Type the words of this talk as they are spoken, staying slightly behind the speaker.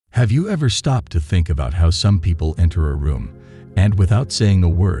Have you ever stopped to think about how some people enter a room and, without saying a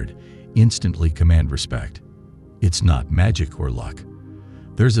word, instantly command respect? It's not magic or luck.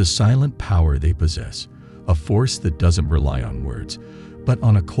 There's a silent power they possess, a force that doesn't rely on words, but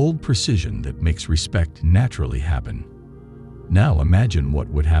on a cold precision that makes respect naturally happen. Now imagine what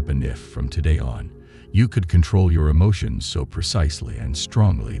would happen if, from today on, you could control your emotions so precisely and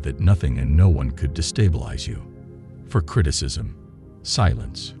strongly that nothing and no one could destabilize you. For criticism,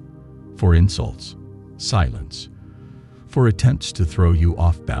 silence. For insults, silence. For attempts to throw you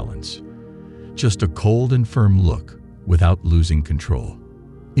off balance, just a cold and firm look without losing control.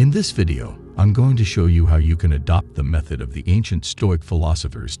 In this video, I'm going to show you how you can adopt the method of the ancient Stoic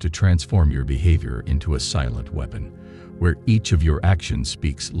philosophers to transform your behavior into a silent weapon, where each of your actions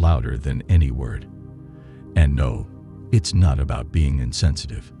speaks louder than any word. And no, it's not about being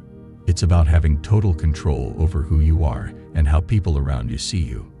insensitive. It's about having total control over who you are and how people around you see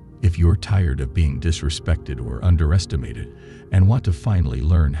you. If you're tired of being disrespected or underestimated and want to finally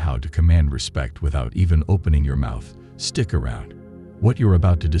learn how to command respect without even opening your mouth, stick around. What you're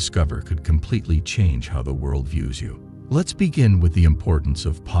about to discover could completely change how the world views you. Let's begin with the importance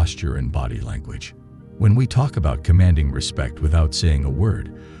of posture and body language. When we talk about commanding respect without saying a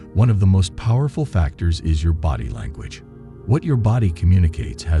word, one of the most powerful factors is your body language. What your body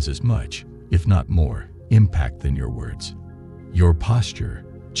communicates has as much, if not more, impact than your words. Your posture,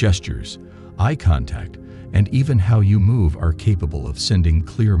 gestures, eye contact, and even how you move are capable of sending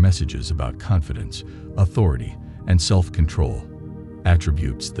clear messages about confidence, authority, and self-control,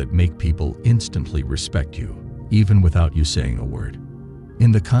 attributes that make people instantly respect you, even without you saying a word.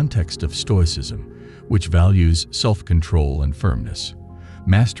 In the context of Stoicism, which values self-control and firmness,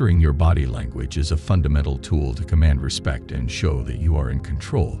 mastering your body language is a fundamental tool to command respect and show that you are in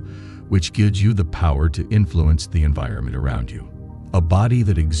control, which gives you the power to influence the environment around you. A body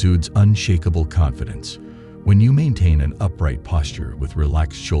that exudes unshakable confidence. When you maintain an upright posture with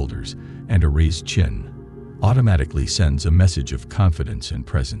relaxed shoulders and a raised chin, automatically sends a message of confidence and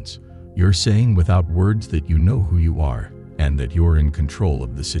presence. You're saying without words that you know who you are and that you're in control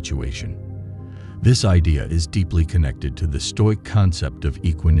of the situation. This idea is deeply connected to the Stoic concept of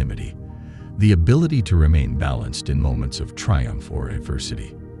equanimity, the ability to remain balanced in moments of triumph or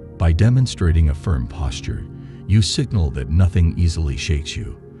adversity. By demonstrating a firm posture, you signal that nothing easily shakes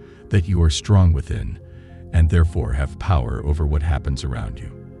you, that you are strong within, and therefore have power over what happens around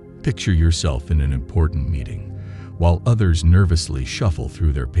you. Picture yourself in an important meeting, while others nervously shuffle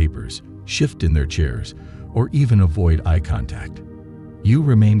through their papers, shift in their chairs, or even avoid eye contact. You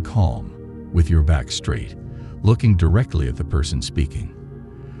remain calm, with your back straight, looking directly at the person speaking.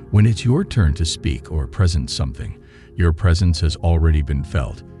 When it's your turn to speak or present something, your presence has already been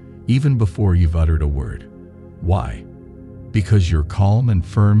felt, even before you've uttered a word. Why? Because your calm and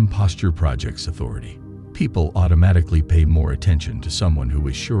firm posture projects authority. People automatically pay more attention to someone who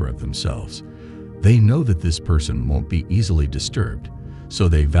is sure of themselves. They know that this person won't be easily disturbed, so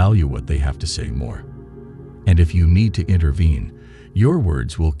they value what they have to say more. And if you need to intervene, your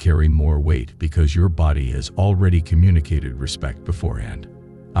words will carry more weight because your body has already communicated respect beforehand.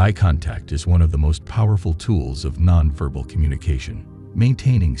 Eye contact is one of the most powerful tools of nonverbal communication.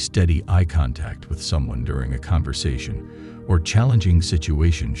 Maintaining steady eye contact with someone during a conversation or challenging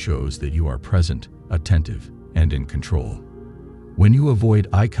situation shows that you are present, attentive, and in control. When you avoid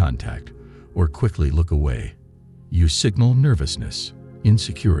eye contact or quickly look away, you signal nervousness,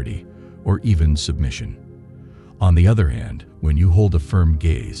 insecurity, or even submission. On the other hand, when you hold a firm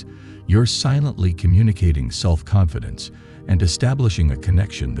gaze, you're silently communicating self-confidence and establishing a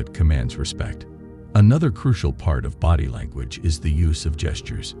connection that commands respect. Another crucial part of body language is the use of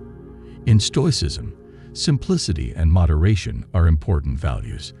gestures. In Stoicism, simplicity and moderation are important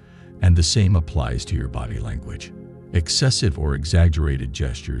values, and the same applies to your body language. Excessive or exaggerated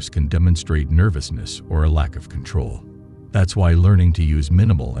gestures can demonstrate nervousness or a lack of control. That's why learning to use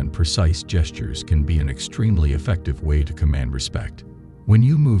minimal and precise gestures can be an extremely effective way to command respect. When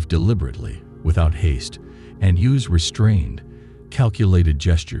you move deliberately, without haste, and use restrained, calculated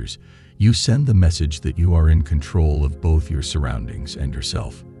gestures, you send the message that you are in control of both your surroundings and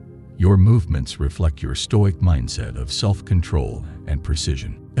yourself. Your movements reflect your Stoic mindset of self-control and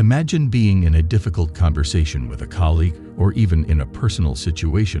precision. Imagine being in a difficult conversation with a colleague or even in a personal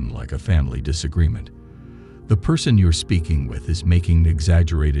situation like a family disagreement. The person you're speaking with is making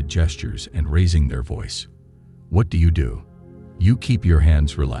exaggerated gestures and raising their voice. What do? You keep your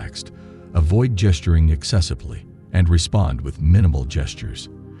hands relaxed, avoid gesturing excessively, and respond with minimal gestures,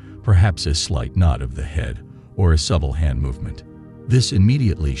 perhaps a slight nod of the head or a subtle hand movement. This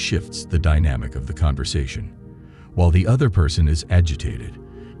immediately shifts the dynamic of the conversation. While the other person is agitated,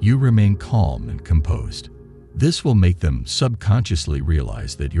 you remain calm and composed. This will make them subconsciously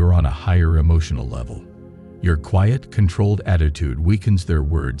realize that you're on a higher emotional level. Your quiet, controlled attitude weakens their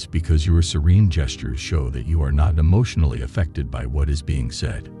words because your serene gestures show that you are not emotionally affected by what is being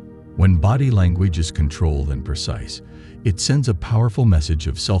said. When body language is controlled and precise, it sends a powerful message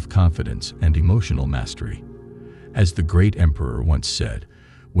of self-confidence and emotional mastery. As the great emperor once said,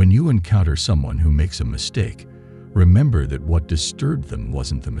 when you encounter someone who makes a mistake, remember that what disturbed them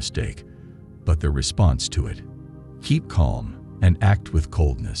wasn't the mistake, but their response to it. Keep calm and act with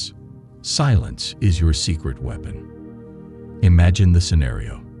coldness. Silence is your secret weapon. Imagine the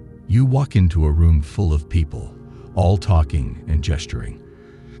scenario. You walk into a room full of people, all talking and gesturing,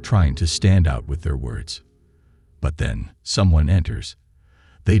 trying to stand out with their words. But then someone enters.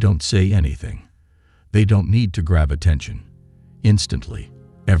 They don't say anything. They don't need to grab attention. Instantly,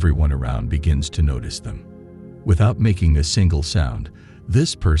 everyone around begins to notice them. Without making a single sound,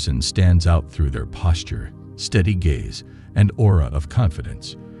 this person stands out through their posture, steady gaze, and aura of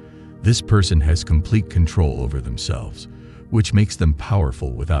confidence. This person has complete control over themselves, which makes them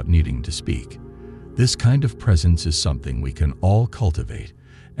powerful without needing to speak. This kind of presence is something we can all cultivate,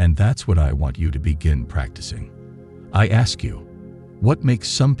 and that's what I want you to begin practicing. I ask you, what makes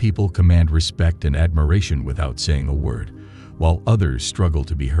some people command respect and admiration without saying a word, while others struggle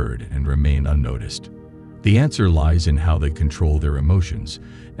to be heard and remain unnoticed? The answer lies in how they control their emotions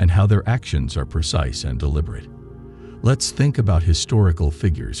and how their actions are precise and deliberate. Let's think about historical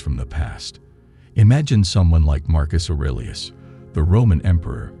figures from the past. Imagine someone like Marcus Aurelius, the Roman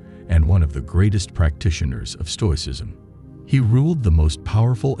emperor and one of the greatest practitioners of Stoicism. He ruled the most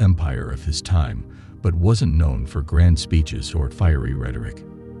powerful empire of his time, but wasn't known for grand speeches or fiery rhetoric.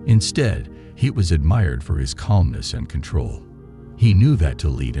 Instead, he was admired for his calmness and control. He knew that to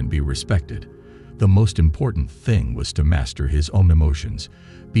lead and be respected, the most important thing was to master his own emotions,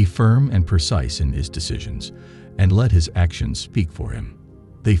 be firm and precise in his decisions, and let his actions speak for him.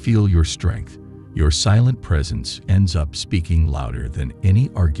 They feel your strength. Your silent presence ends up speaking louder than any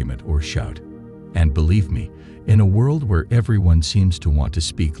argument or shout. And believe me, in a world where everyone seems to want to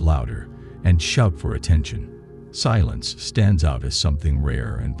speak louder and shout for attention, silence stands out as something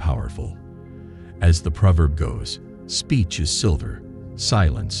rare and powerful. As the proverb goes, speech is silver,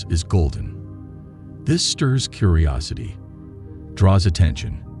 silence is golden. This stirs curiosity, draws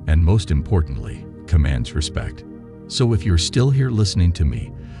attention, and most importantly, commands respect. So if you're still here listening to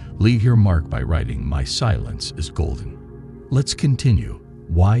me, leave your mark by writing, "My silence is golden." Let's continue.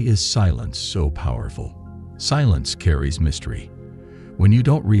 Why is silence so powerful? Silence carries mystery. When you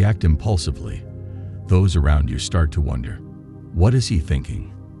don't react impulsively, those around you start to wonder, what is he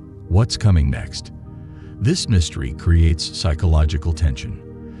thinking? What's coming next? This mystery creates psychological tension.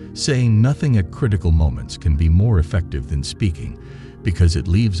 Saying nothing at critical moments can be more effective than speaking because it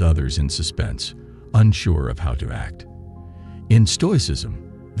leaves others in suspense, unsure of how to act. In Stoicism,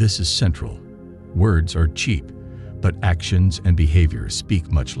 this is central. Words are cheap, but actions and behaviors speak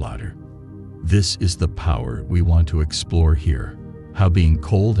much louder. This is the power we want to explore here. How being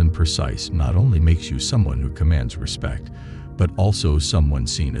cold and precise not only makes you someone who commands respect, but also someone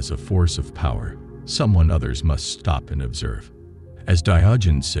seen as a force of power, someone others must stop and observe. As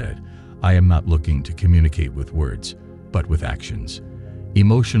Diogenes said, I am not looking to communicate with words, but with actions.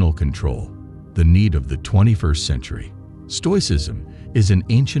 Emotional control, the need of the 21st century. Stoicism is an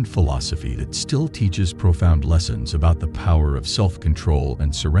ancient philosophy that still teaches profound lessons about the power of self-control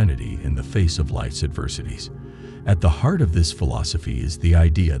and serenity in the face of life's adversities. At the heart of this philosophy is the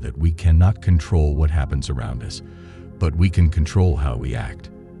idea that we cannot control what happens around us, but we can control how we act.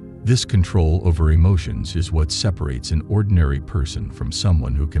 This control over emotions is what separates an ordinary person from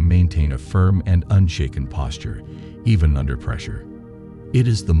someone who can maintain a firm and unshaken posture, even under pressure. It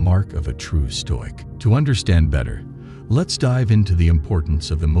is the mark of a true Stoic. To understand better, let's dive into the importance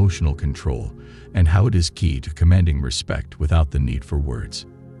of emotional control and how it is key to commanding respect without the need for words.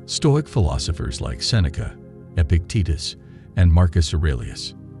 Stoic philosophers like Seneca, Epictetus, and Marcus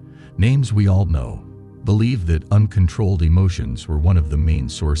Aurelius, names we all know, believe that uncontrolled emotions were one of the main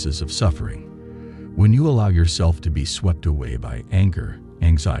sources of suffering. When you allow yourself to be swept away by anger,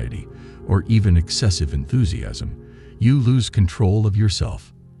 anxiety, or even excessive enthusiasm, you lose control of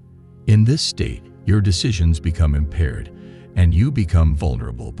yourself. In this state, your decisions become impaired, and you become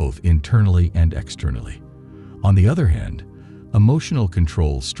vulnerable both internally and externally. On the other hand, emotional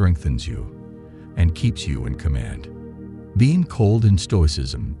control strengthens you and keeps you in command. Being cold in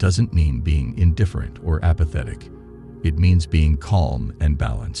Stoicism doesn't mean being indifferent or apathetic. It means being calm and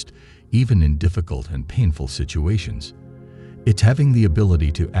balanced, even in difficult and painful situations. It's having the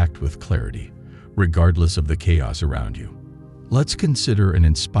ability to act with clarity, regardless of the chaos around you. Let's consider an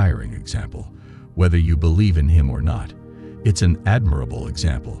inspiring example, whether you believe in him or not. It's an admirable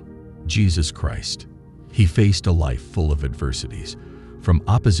example: Jesus Christ. He faced a life full of adversities, from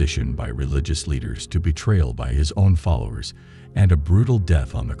opposition by religious leaders to betrayal by his own followers and a brutal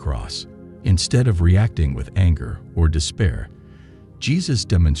death on the cross. Instead of reacting with anger or despair, Jesus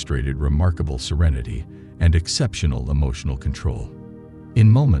demonstrated remarkable serenity and exceptional emotional control. In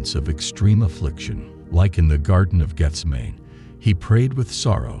moments of extreme affliction, like in the Garden of Gethsemane, he prayed with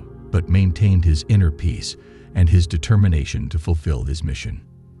sorrow but maintained his inner peace and his determination to fulfill his mission.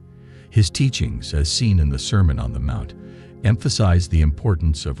 His teachings, as seen in the Sermon on the Mount, emphasize the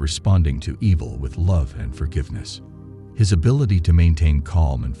importance of responding to evil with love and forgiveness. His ability to maintain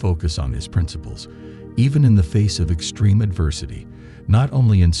calm and focus on his principles, even in the face of extreme adversity, not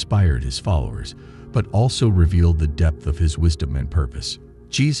only inspired his followers, but also revealed the depth of his wisdom and purpose.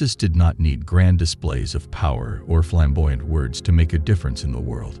 Jesus did not need grand displays of power or flamboyant words to make a difference in the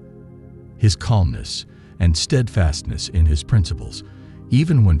world. His calmness and steadfastness in his principles,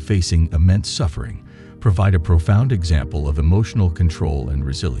 even when facing immense suffering, provide a profound example of emotional control and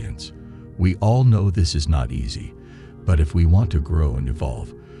resilience. We all know this is not easy, but if we want to grow and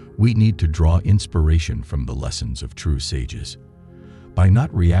evolve, we need to draw inspiration from the lessons of true sages. By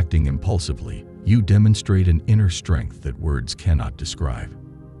not reacting impulsively, you demonstrate an inner strength that words cannot describe.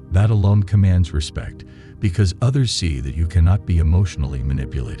 That alone commands respect, because others see that you cannot be emotionally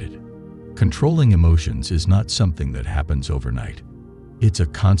manipulated. Controlling emotions is not something that happens overnight. It's a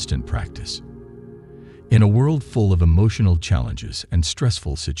constant practice. In a world full of emotional challenges and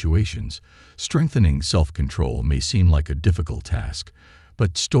stressful situations, strengthening self-control may seem like a difficult task,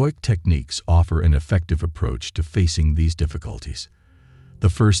 but Stoic techniques offer an effective approach to facing these difficulties. The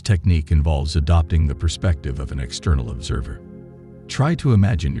first technique involves adopting the perspective of an external observer. Try to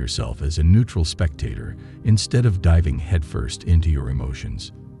imagine yourself as a neutral spectator instead of diving headfirst into your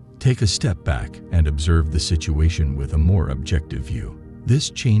emotions. Take a step back and observe the situation with a more objective view. This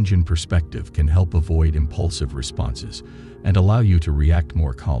change in perspective can help avoid impulsive responses and allow you to react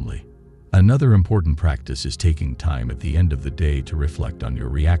more calmly. Another important practice is taking time at the end of the day to reflect on your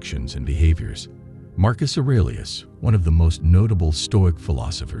reactions and behaviors. Marcus Aurelius, one of the most notable Stoic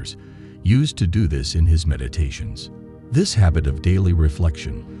philosophers, used to do this in his meditations. This habit of daily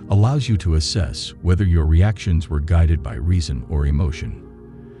reflection allows you to assess whether your reactions were guided by reason or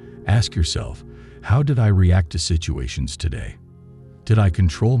emotion. Ask yourself, how did I react to situations today? Did I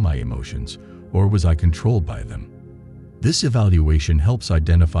control my emotions, or was I controlled by them? This evaluation helps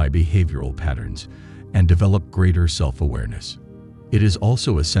identify behavioral patterns and develop greater self-awareness. It is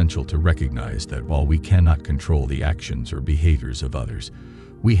also essential to recognize that while we cannot control the actions or behaviors of others,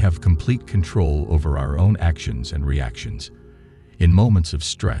 we have complete control over our own actions and reactions. In moments of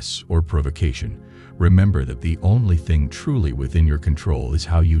stress or provocation, remember that the only thing truly within your control is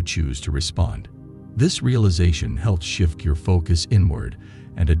how you choose to respond. This realization helps shift your focus inward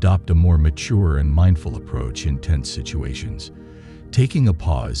and adopt a more mature and mindful approach in tense situations. Taking a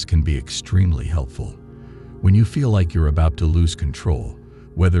pause can be extremely helpful. When you feel like you're about to lose control,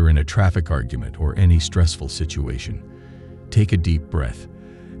 whether in a traffic argument or any stressful situation, take a deep breath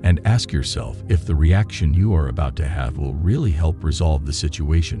and ask yourself if the reaction you are about to have will really help resolve the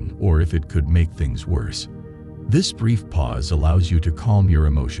situation or if it could make things worse. This brief pause allows you to calm your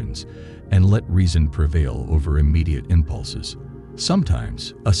emotions and let reason prevail over immediate impulses.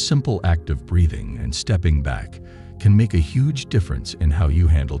 Sometimes, a simple act of breathing and stepping back can make a huge difference in how you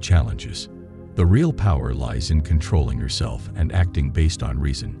handle challenges. The real power lies in controlling yourself and acting based on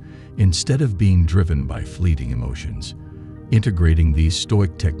reason, instead of being driven by fleeting emotions. Integrating these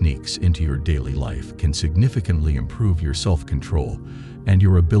Stoic techniques into your daily life can significantly improve your self-control and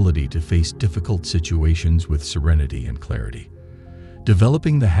your ability to face difficult situations with serenity and clarity.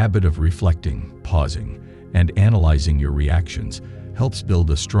 Developing the habit of reflecting, pausing, and analyzing your reactions helps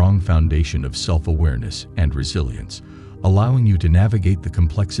build a strong foundation of self-awareness and resilience, allowing you to navigate the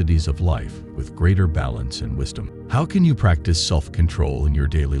complexities of life with greater balance and wisdom. How can you practice self-control in your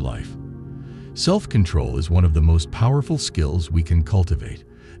daily life? Self-control is one of the most powerful skills we can cultivate,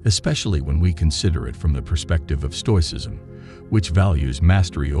 especially when we consider it from the perspective of Stoicism, which values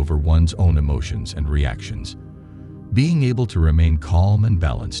mastery over one's own emotions and reactions. Being able to remain calm and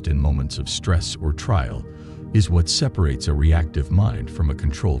balanced in moments of stress or trial is what separates a reactive mind from a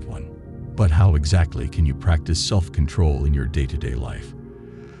controlled one. But how exactly can you practice self-control in your day-to-day life?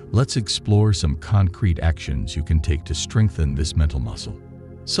 Let's explore some concrete actions you can take to strengthen this mental muscle.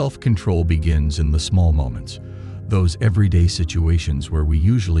 Self-control begins in the small moments, those everyday situations where we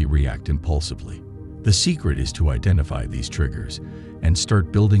usually react impulsively. The secret is to identify these triggers and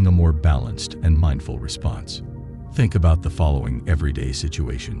start building a more balanced and mindful response. Think about the following everyday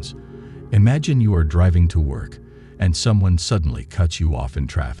situations. Imagine you are driving to work and someone suddenly cuts you off in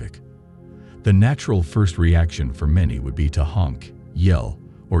traffic. The natural first reaction for many would be to honk, yell,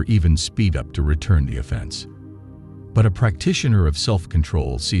 or even speed up to return the offense. But a practitioner of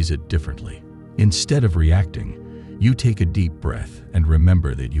self-control sees it differently. Instead of reacting, you take a deep breath and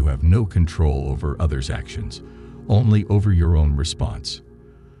remember that you have no control over others' actions, only over your own response.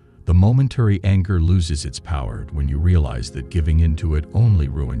 The momentary anger loses its power when you realize that giving into it only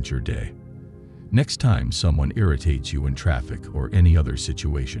ruins your day. Next time someone irritates you in traffic or any other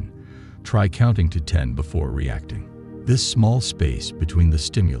situation, try counting to 10 before reacting. This small space between the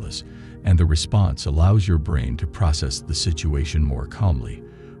stimulus and the response allows your brain to process the situation more calmly,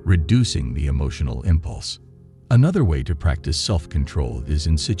 reducing the emotional impulse. Another way to practice self-control is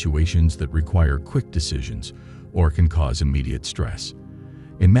in situations that require quick decisions or can cause immediate stress.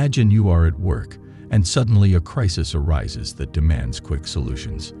 Imagine you are at work and suddenly a crisis arises that demands quick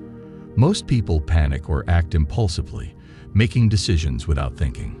solutions. Most people panic or act impulsively, making decisions without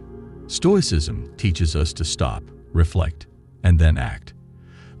thinking. Stoicism teaches us to stop, reflect, and then act.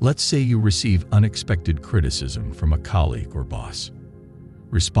 Let's say you receive unexpected criticism from a colleague or boss.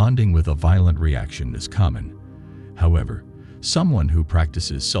 Responding with a violent reaction is common. However, someone who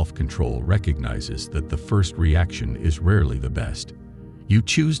practices self-control recognizes that the first reaction is rarely the best. You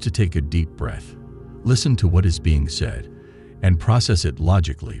choose to take a deep breath, listen to what is being said, and process it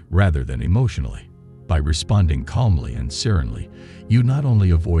logically rather than emotionally. By responding calmly and serenely, you not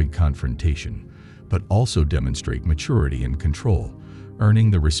only avoid confrontation, but also demonstrate maturity and control,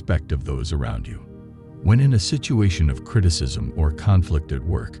 earning the respect of those around you. When in a situation of criticism or conflict at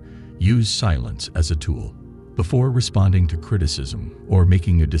work, use silence as a tool. Before responding to criticism or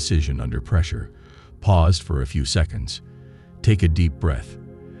making a decision under pressure, pause for a few seconds, take a deep breath,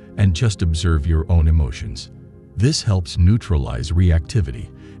 and just observe your own emotions. This helps neutralize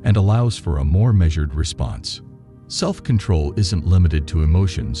reactivity and allows for a more measured response. Self-control isn't limited to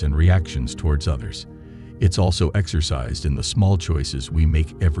emotions and reactions towards others. It's also exercised in the small choices we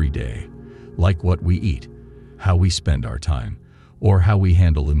make every day, like what we eat, how we spend our time, or how we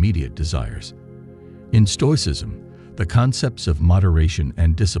handle immediate desires. In Stoicism, the concepts of moderation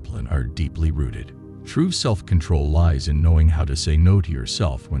and discipline are deeply rooted. True self-control lies in knowing how to say no to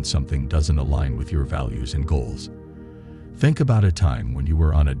yourself when something doesn't align with your values and goals. Think about a time when you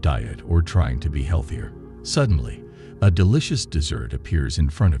were on a diet or trying to be healthier. Suddenly, a delicious dessert appears in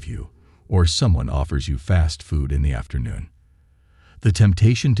front of you, or someone offers you fast food in the afternoon. The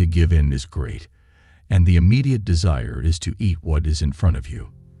temptation to give in is great, and the immediate desire is to eat what is in front of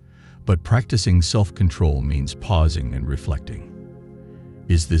you. But practicing self-control means pausing and reflecting.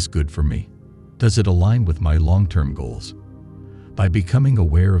 Is this good for me? Does it align with my long-term goals? By becoming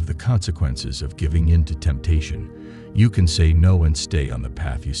aware of the consequences of giving in to temptation, you can say no and stay on the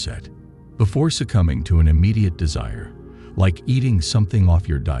path you set. Before succumbing to an immediate desire, like eating something off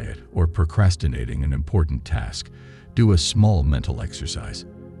your diet or procrastinating an important task, do a small mental exercise.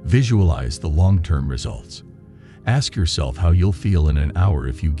 Visualize the long-term results. Ask yourself how you'll feel in an hour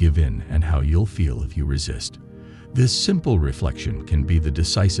if you give in and how you'll feel if you resist. This simple reflection can be the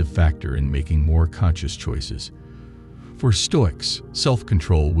decisive factor in making more conscious choices. For Stoics,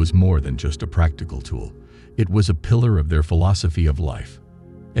 self-control was more than just a practical tool. It was a pillar of their philosophy of life.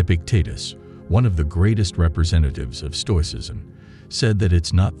 Epictetus, one of the greatest representatives of Stoicism, said that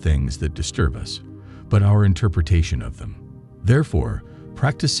it's not things that disturb us, but our interpretation of them. Therefore,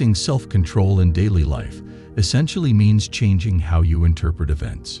 practicing self-control in daily life essentially means changing how you interpret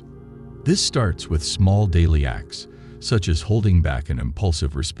events. This starts with small daily acts, such as holding back an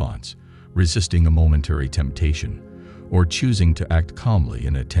impulsive response, resisting a momentary temptation, or choosing to act calmly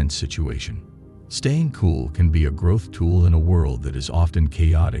in a tense situation. Staying cool can be a growth tool in a world that is often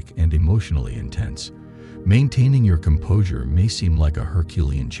chaotic and emotionally intense. Maintaining your composure may seem like a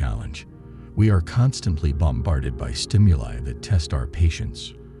Herculean challenge. We are constantly bombarded by stimuli that test our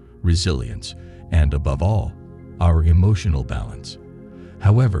patience, resilience, and above all, our emotional balance.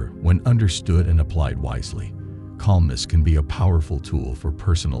 However, when understood and applied wisely, calmness can be a powerful tool for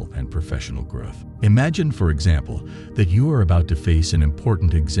personal and professional growth. Imagine, for example, that you are about to face an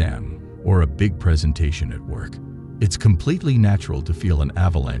important exam or a big presentation at work. It's completely natural to feel an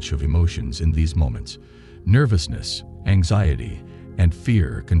avalanche of emotions in these moments. Nervousness, anxiety, and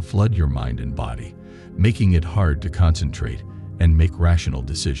fear can flood your mind and body, making it hard to concentrate and make rational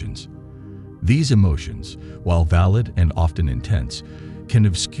decisions. These emotions, while valid and often intense, can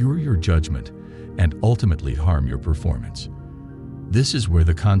obscure your judgment and ultimately harm your performance. This is where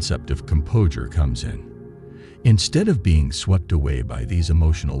the concept of composure comes in. Instead of being swept away by these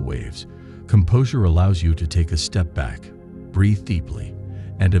emotional waves, Composure allows you to take a step back, breathe deeply,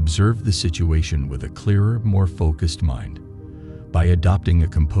 and observe the situation with a clearer, more focused mind. By adopting a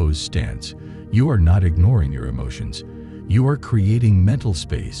composed stance, you are not ignoring your emotions. You are creating mental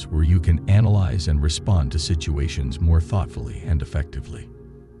space where you can analyze and respond to situations more thoughtfully and effectively.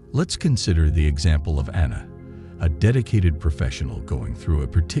 Let's consider the example of Anna, a dedicated professional going through a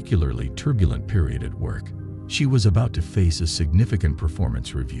particularly turbulent period at work. She was about to face a significant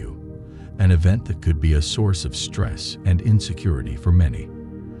performance review, an event that could be a source of stress and insecurity for many.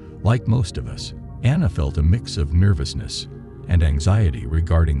 Like most of us, Anna felt a mix of nervousness and anxiety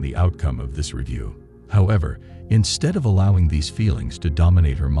regarding the outcome of this review. However, instead of allowing these feelings to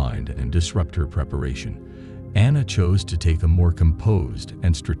dominate her mind and disrupt her preparation, Anna chose to take a more composed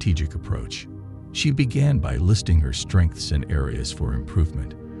and strategic approach. She began by listing her strengths and areas for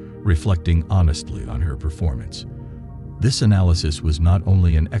improvement, reflecting honestly on her performance. This analysis was not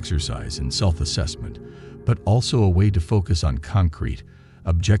only an exercise in self-assessment, but also a way to focus on concrete,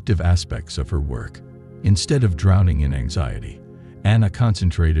 objective aspects of her work. Instead of drowning in anxiety, Anna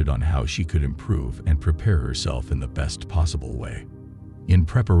concentrated on how she could improve and prepare herself in the best possible way. In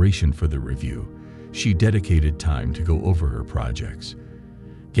preparation for the review, she dedicated time to go over her projects,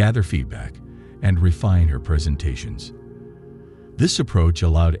 gather feedback, and refine her presentations. This approach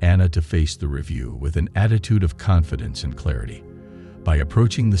allowed Anna to face the review with an attitude of confidence and clarity. By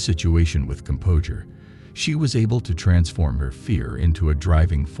approaching the situation with composure, she was able to transform her fear into a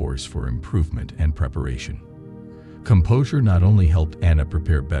driving force for improvement and preparation. Composure not only helped Anna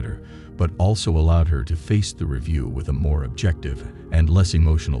prepare better, but also allowed her to face the review with a more objective and less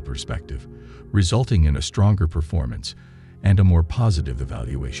emotional perspective, resulting in a stronger performance and a more positive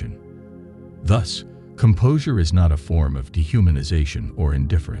evaluation. Thus, composure is not a form of dehumanization or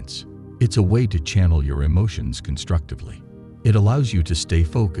indifference. It's a way to channel your emotions constructively. It allows you to stay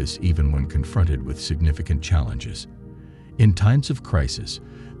focused even when confronted with significant challenges. In times of crisis,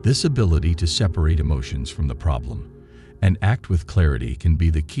 this ability to separate emotions from the problem and act with clarity can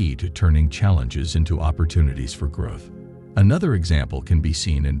be the key to turning challenges into opportunities for growth. Another example can be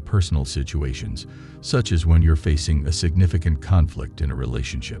seen in personal situations, such as when you're facing a significant conflict in a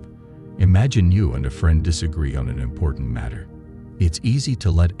relationship. Imagine you and a friend disagree on an important matter. It's easy to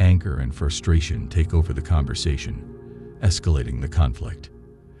let anger and frustration take over the conversation, escalating the conflict.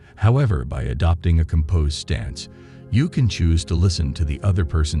 However, by adopting a composed stance, you can choose to listen to the other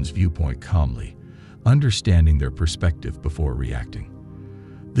person's viewpoint calmly, understanding their perspective before reacting.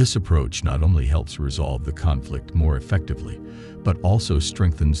 This approach not only helps resolve the conflict more effectively, but also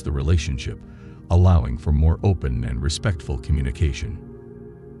strengthens the relationship, allowing for more open and respectful communication.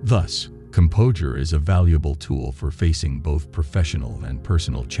 Thus, composure is a valuable tool for facing both professional and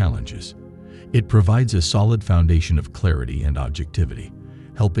personal challenges. It provides a solid foundation of clarity and objectivity,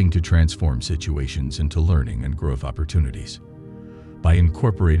 helping to transform situations into learning and growth opportunities. By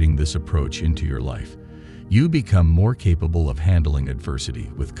incorporating this approach into your life, you become more capable of handling adversity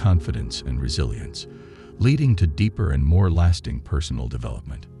with confidence and resilience, leading to deeper and more lasting personal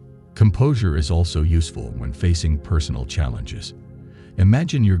development. Composure is also useful when facing personal challenges.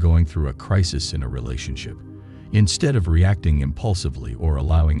 Imagine you're going through a crisis in a relationship. Instead of reacting impulsively or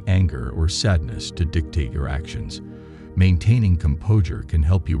allowing anger or sadness to dictate your actions, maintaining composure can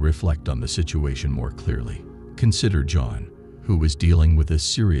help you reflect on the situation more clearly. Consider John, who was dealing with a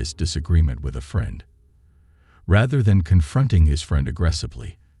serious disagreement with a friend. Rather than confronting his friend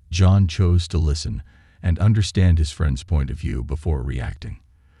aggressively, John chose to listen and understand his friend's point of view before reacting.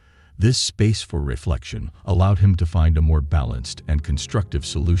 This space for reflection allowed him to find a more balanced and constructive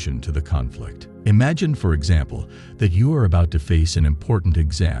solution to the conflict. Imagine, for example, that you are about to face an important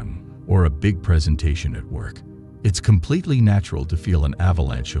exam or a big presentation at work. It's completely natural to feel an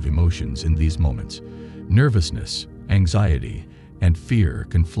avalanche of emotions in these moments. Nervousness, anxiety, and fear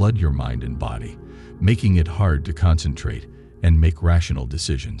can flood your mind and body, making it hard to concentrate and make rational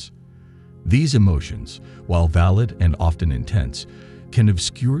decisions. These emotions, while valid and often intense, can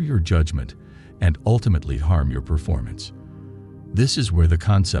obscure your judgment and ultimately harm your performance. This is where the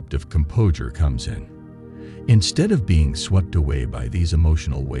concept of composure comes in. Instead of being swept away by these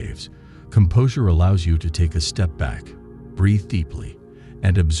emotional waves, composure allows you to take a step back, breathe deeply,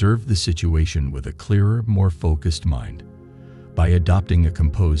 and observe the situation with a clearer, more focused mind. By adopting a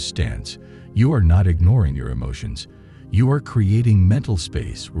composed stance, you are not ignoring your emotions. You are creating mental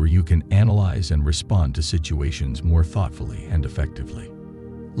space where you can analyze and respond to situations more thoughtfully and effectively.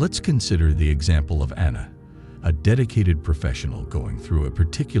 Let's consider the example of Anna, a dedicated professional going through a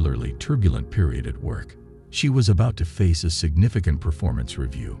particularly turbulent period at work. She was about to face a significant performance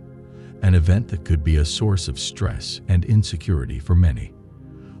review, an event that could be a source of stress and insecurity for many.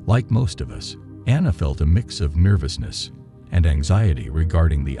 Like most of us, Anna felt a mix of nervousness and anxiety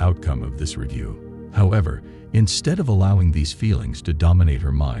regarding the outcome of this review. However, instead of allowing these feelings to dominate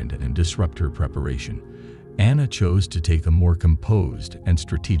her mind and disrupt her preparation, Anna chose to take a more composed and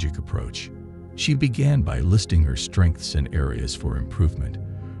strategic approach. She began by listing her strengths and areas for improvement,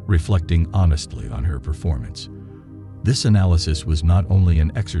 reflecting honestly on her performance. This analysis was not only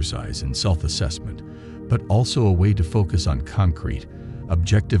an exercise in self-assessment, but also a way to focus on concrete,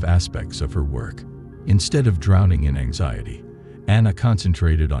 objective aspects of her work. Instead of drowning in anxiety, Anna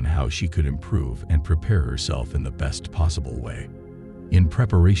concentrated on how she could improve and prepare herself in the best possible way. In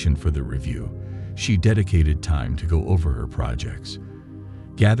preparation for the review, she dedicated time to go over her projects,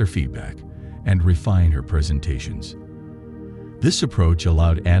 gather feedback, and refine her presentations. This approach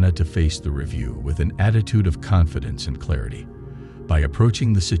allowed Anna to face the review with an attitude of confidence and clarity. By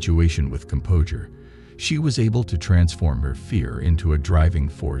approaching the situation with composure, she was able to transform her fear into a driving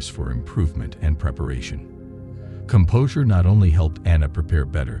force for improvement and preparation. Composure not only helped Anna prepare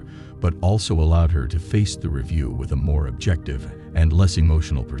better, but also allowed her to face the review with a more objective and less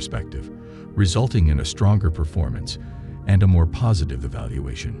emotional perspective, resulting in a stronger performance and a more positive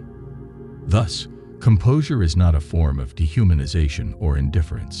evaluation. Thus, composure is not a form of dehumanization or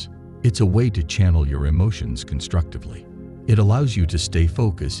indifference. It's a way to channel your emotions constructively. It allows you to stay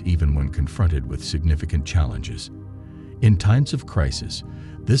focused even when confronted with significant challenges. In times of crisis,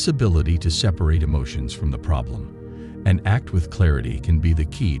 this ability to separate emotions from the problem and act with clarity can be the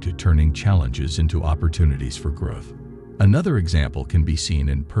key to turning challenges into opportunities for growth. Another example can be seen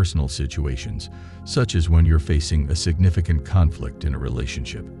in personal situations, such as when you're facing a significant conflict in a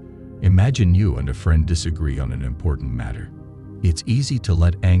relationship. Imagine you and a friend disagree on an important matter. It's easy to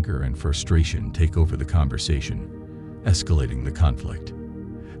let anger and frustration take over the conversation, escalating the conflict.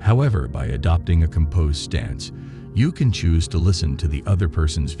 However, by adopting a composed stance, you can choose to listen to the other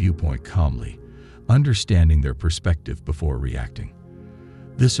person's viewpoint calmly, understanding their perspective before reacting.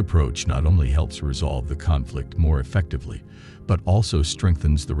 This approach not only helps resolve the conflict more effectively, but also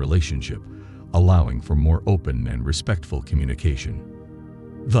strengthens the relationship, allowing for more open and respectful communication.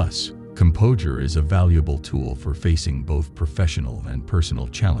 Thus, composure is a valuable tool for facing both professional and personal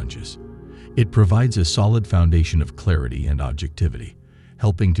challenges. It provides a solid foundation of clarity and objectivity,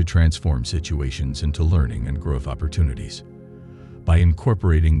 helping to transform situations into learning and growth opportunities. By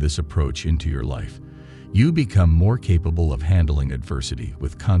incorporating this approach into your life, you become more capable of handling adversity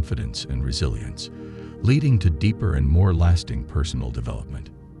with confidence and resilience, leading to deeper and more lasting personal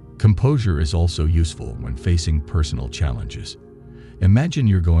development. Composure is also useful when facing personal challenges. Imagine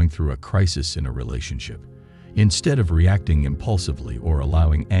you're going through a crisis in a relationship. Instead of reacting impulsively or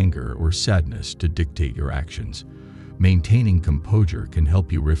allowing anger or sadness to dictate your actions, maintaining composure can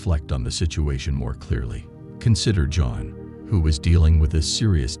help you reflect on the situation more clearly. Consider John, who was dealing with a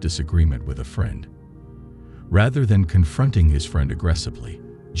serious disagreement with a friend. Rather than confronting his friend aggressively,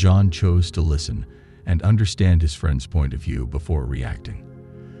 John chose to listen and understand his friend's point of view before reacting.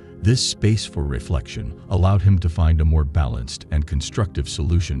 This space for reflection allowed him to find a more balanced and constructive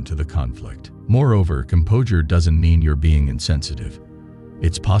solution to the conflict. Moreover, composure doesn't mean you're being insensitive.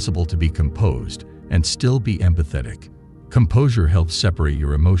 It's possible to be composed and still be empathetic. Composure helps separate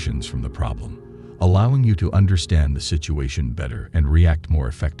your emotions from the problem, allowing you to understand the situation better and react more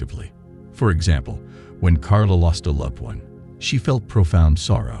effectively. For example, when Carla lost a loved one, she felt profound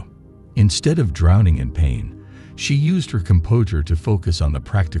sorrow. Instead of drowning in pain, she used her composure to focus on the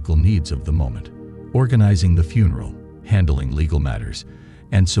practical needs of the moment, organizing the funeral, handling legal matters,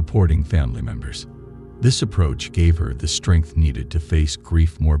 and supporting family members. This approach gave her the strength needed to face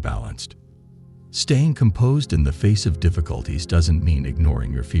grief more balanced. Staying composed in the face of difficulties doesn't mean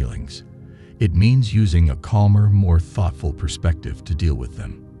ignoring your feelings. It means using a calmer, more thoughtful perspective to deal with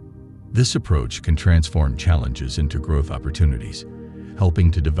them. This approach can transform challenges into growth opportunities,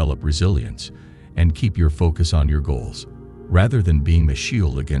 helping to develop resilience and keep your focus on your goals. Rather than being a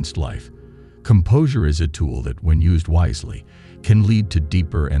shield against life, composure is a tool that, when used wisely, can lead to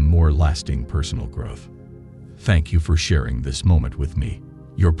deeper and more lasting personal growth. Thank you for sharing this moment with me.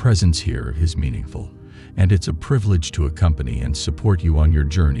 Your presence here is meaningful, and it's a privilege to accompany and support you on your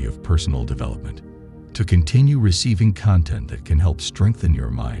journey of personal development. To continue receiving content that can help strengthen your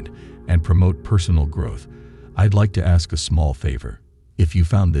mind and promote personal growth, I'd like to ask a small favor. If you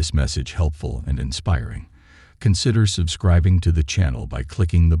found this message helpful and inspiring, consider subscribing to the channel by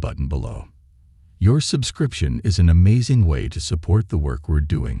clicking the button below. Your subscription is an amazing way to support the work we're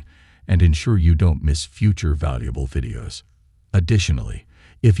doing and ensure you don't miss future valuable videos. Additionally,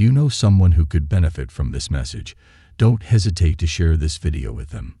 if you know someone who could benefit from this message, don't hesitate to share this video with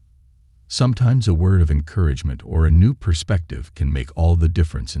them. Sometimes a word of encouragement or a new perspective can make all the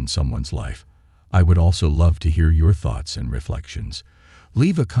difference in someone's life. I would also love to hear your thoughts and reflections.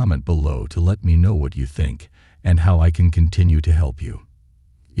 Leave a comment below to let me know what you think and how I can continue to help you.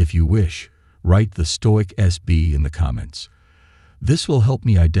 If you wish, write the Stoic SB in the comments. This will help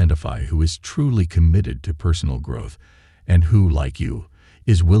me identify who is truly committed to personal growth and who, like you,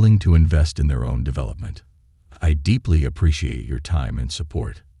 is willing to invest in their own development. I deeply appreciate your time and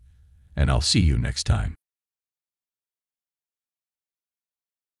support, and I'll see you next time.